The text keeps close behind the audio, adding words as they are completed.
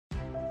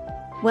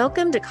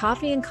Welcome to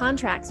Coffee and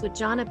Contracts with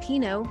John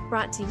Apino,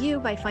 brought to you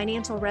by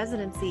Financial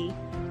Residency.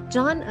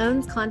 John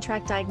owns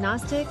Contract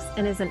Diagnostics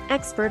and is an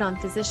expert on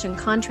physician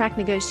contract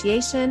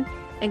negotiation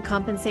and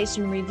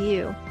compensation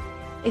review.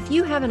 If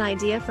you have an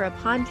idea for a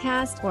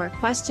podcast or a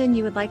question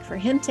you would like for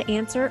him to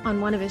answer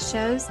on one of his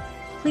shows,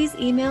 please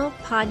email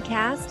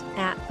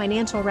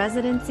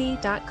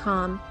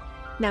podcast@financialresidency.com.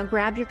 Now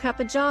grab your cup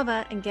of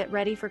Java and get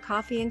ready for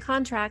Coffee and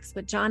Contracts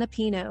with John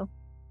Apino.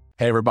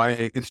 Hey,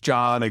 everybody, it's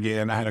John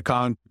again. I had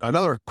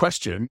another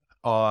question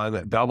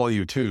on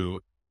W-2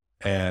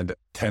 and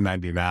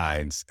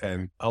 1099s,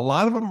 and a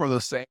lot of them were the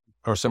same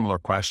or similar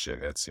question.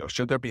 It's,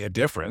 should there be a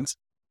difference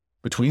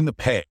between the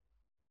pay?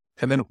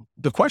 And then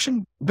the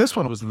question, this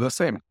one was the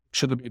same.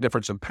 Should there be a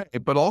difference in pay?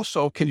 But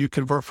also, can you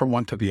convert from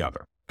one to the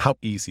other? How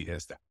easy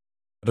is that?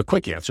 The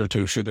quick answer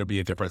to should there be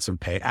a difference in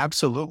pay?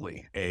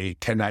 Absolutely. A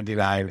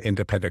 1099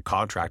 independent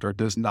contractor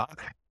does not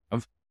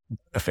have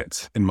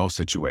benefits in most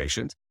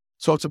situations.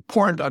 So it's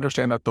important to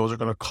understand that those are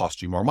going to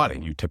cost you more money.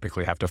 You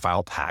typically have to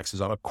file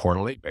taxes on a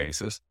quarterly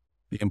basis.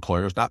 The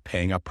employer is not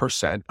paying a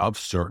percent of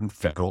certain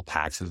federal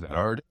taxes that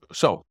are due.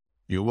 So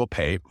you will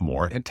pay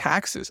more in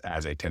taxes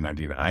as a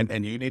 1099,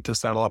 and you need to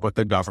settle up with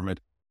the government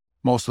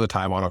most of the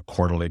time on a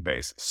quarterly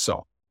basis.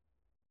 So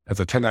as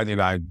a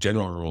 1099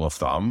 general rule of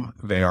thumb,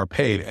 they are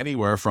paid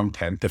anywhere from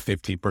 10 to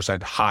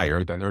 15%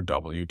 higher than their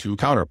W-2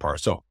 counterpart.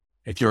 So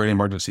if you're an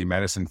emergency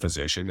medicine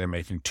physician and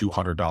making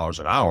 $200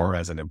 an hour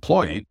as an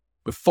employee,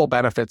 with full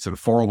benefits and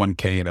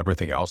 401k and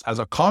everything else, as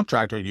a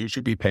contractor, you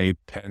should be paid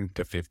 10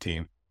 to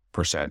 15%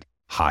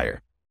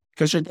 higher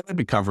because you're going to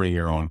be covering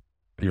your own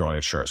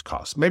insurance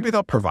costs. Maybe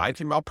they'll provide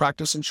you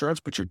malpractice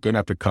insurance, but you're going to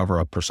have to cover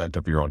a percent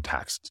of your own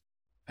taxes.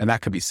 And that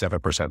could be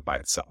 7% by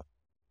itself.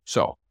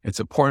 So it's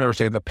important to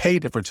understand the pay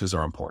differences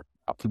are important.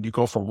 How can you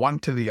go from one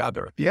to the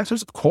other? The answer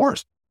is, of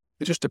course.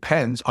 It just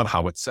depends on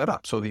how it's set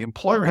up. So the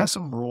employer has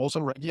some rules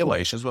and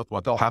regulations with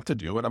what they'll have to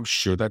do, and I'm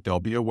sure that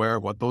they'll be aware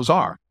of what those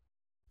are.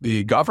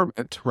 The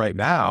government right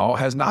now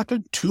has not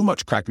done too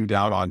much cracking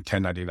down on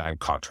 1099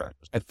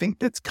 contractors. I think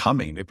that's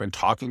coming. They've been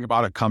talking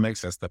about it coming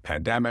since the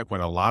pandemic, when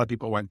a lot of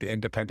people went to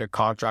independent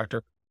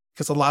contractor,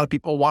 because a lot of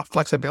people want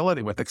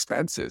flexibility with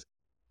expenses.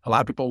 A lot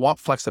of people want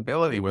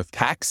flexibility with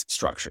tax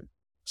structure.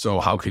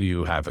 So how can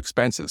you have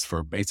expenses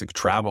for basic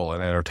travel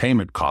and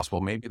entertainment costs?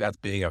 Well, maybe that's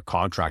being a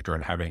contractor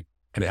and having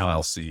an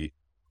LLC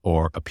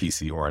or a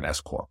PC or an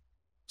S Corp.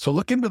 So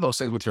look into those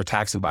things with your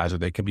tax advisor.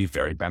 They can be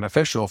very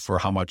beneficial for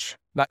how much,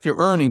 not you're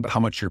earning, but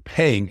how much you're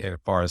paying as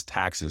far as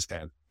taxes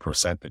and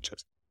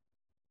percentages.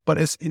 But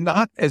it's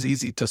not as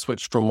easy to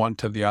switch from one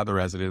to the other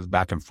as it is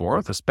back and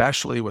forth,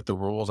 especially with the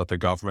rules that the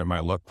government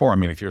might look for. I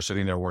mean, if you're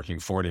sitting there working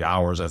 40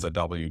 hours as a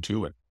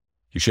W-2 and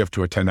you shift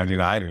to a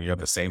 1099 and you have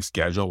the same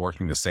schedule,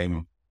 working the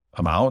same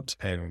amount,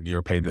 and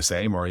you're paid the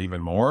same or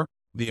even more,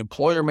 the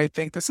employer may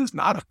think this is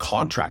not a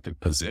contracted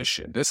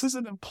position. This is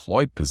an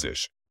employed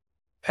position.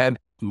 And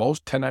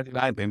most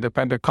 1099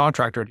 independent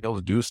contractor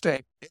deals do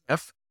state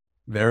if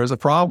there is a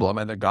problem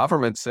and the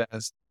government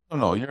says,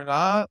 no, you're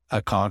not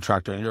a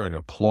contractor, you're an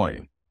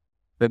employee,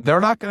 then they're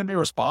not going to be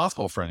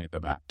responsible for any of the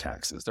back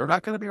taxes. They're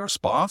not going to be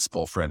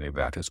responsible for any of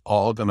that. It's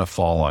all going to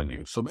fall on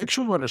you. So make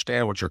sure you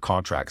understand what your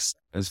contract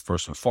is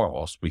first and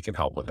foremost. We can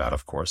help with that,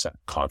 of course, at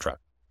Contract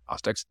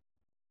Diagnostics.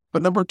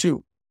 But number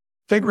two,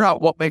 figure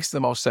out what makes the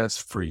most sense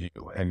for you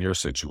and your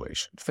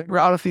situation. Figure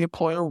out if the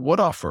employer would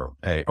offer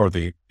or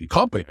the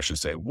company, I should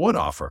say, would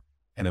offer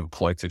an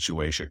employed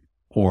situation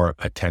or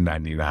a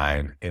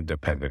 1099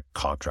 independent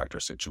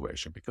contractor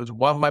situation, because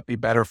one might be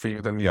better for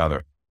you than the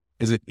other.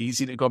 Is it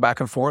easy to go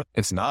back and forth?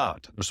 It's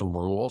not. There's some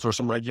rules or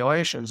some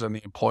regulations, and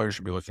the employer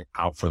should be looking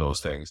out for those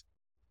things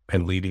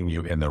and leading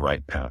you in the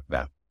right path.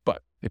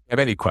 But if you have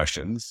any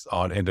questions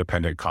on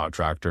independent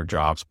contractor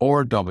jobs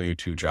or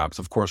W-2 jobs,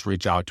 of course,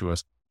 reach out to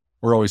us.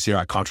 We're always here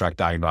at Contract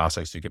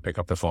Diagnostics. You can pick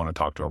up the phone and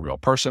talk to a real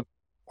person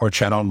or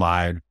chat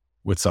online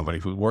with somebody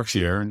who works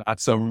here, not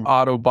some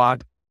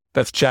Autobot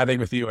that's chatting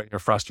with you and you're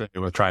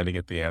frustrated with trying to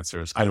get the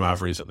answers. I know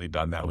I've recently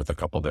done that with a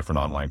couple of different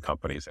online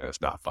companies, and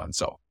it's not fun.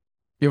 So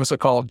give us a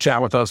call,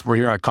 chat with us. We're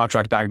here at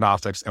Contract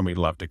Diagnostics, and we'd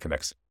love to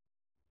connect.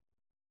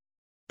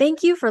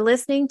 Thank you for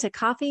listening to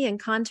Coffee and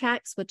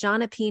Contracts with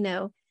John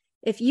Apino.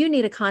 If you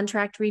need a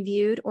contract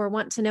reviewed or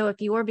want to know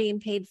if you're being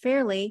paid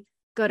fairly,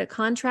 go to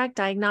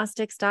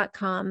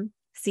contractdiagnostics.com.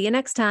 See you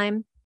next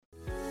time.